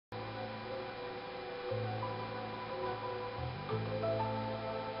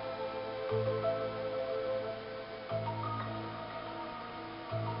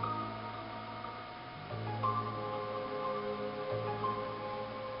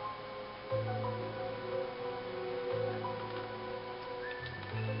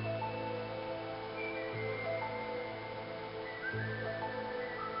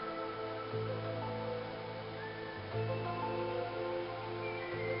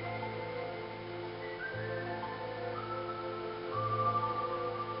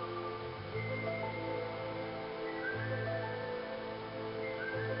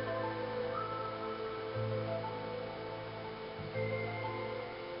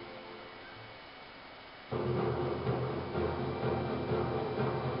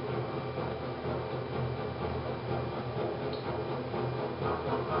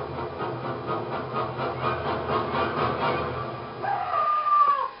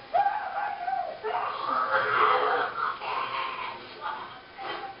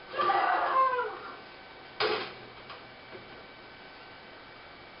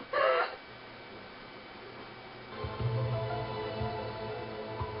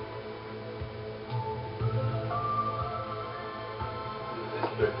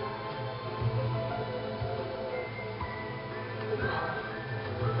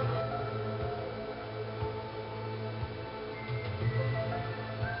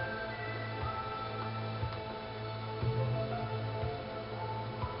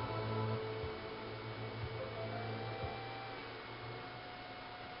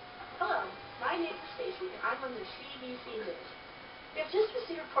my name is Stacy, and I'm on the CBC News. We have just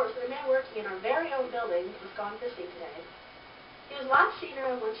received reports that a man working in our very own building was gone missing today. He was last seen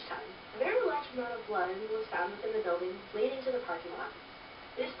around lunchtime. A very large amount of blood was found within the building, leading to the parking lot.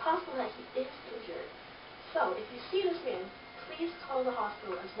 It is possible that he is injured. So, if you see this man, please call the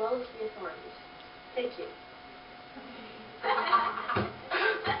hospital as well as the authorities. Thank you.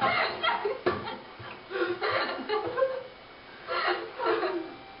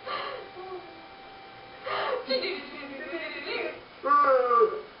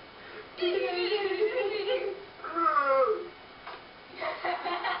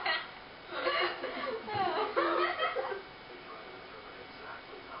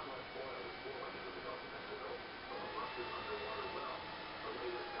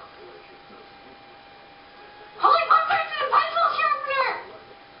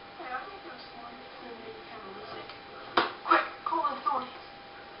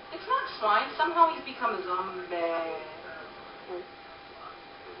 Somehow he's become a zombie.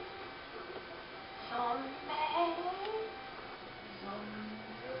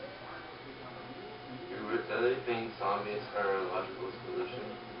 You really think zombies are a logical solution?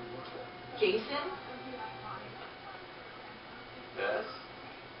 Jason? Yes?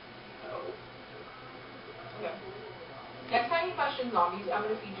 No. Okay. Next time you question zombies, I'm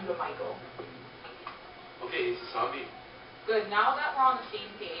going to feed you to Michael. Okay, he's a zombie. Good. Now that we're on the same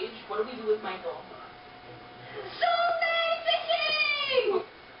page, what do we do with Michael? Zombie fishing!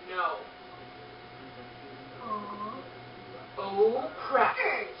 No. Aww. Oh, crap.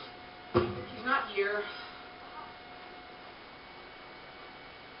 He's not here.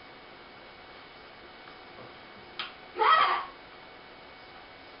 Matt!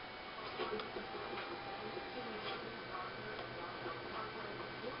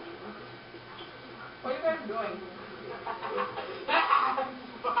 What are you guys doing?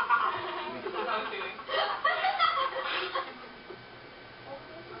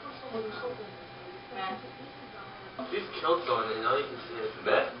 He's killed someone and now you can see his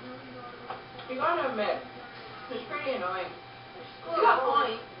meth. You gotta admit, it's pretty annoying. Well, You got a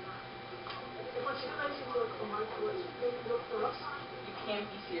point. If it's too lazy to look for Michael, let's maybe look for us. You can't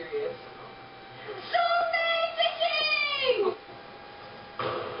be serious. Zombie fishing!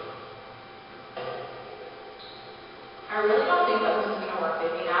 I really don't think that this is gonna work.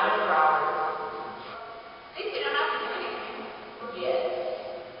 They've been at it for hours. Maybe you don't have to do anything. Yes.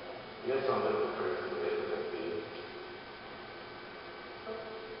 Yes, I'm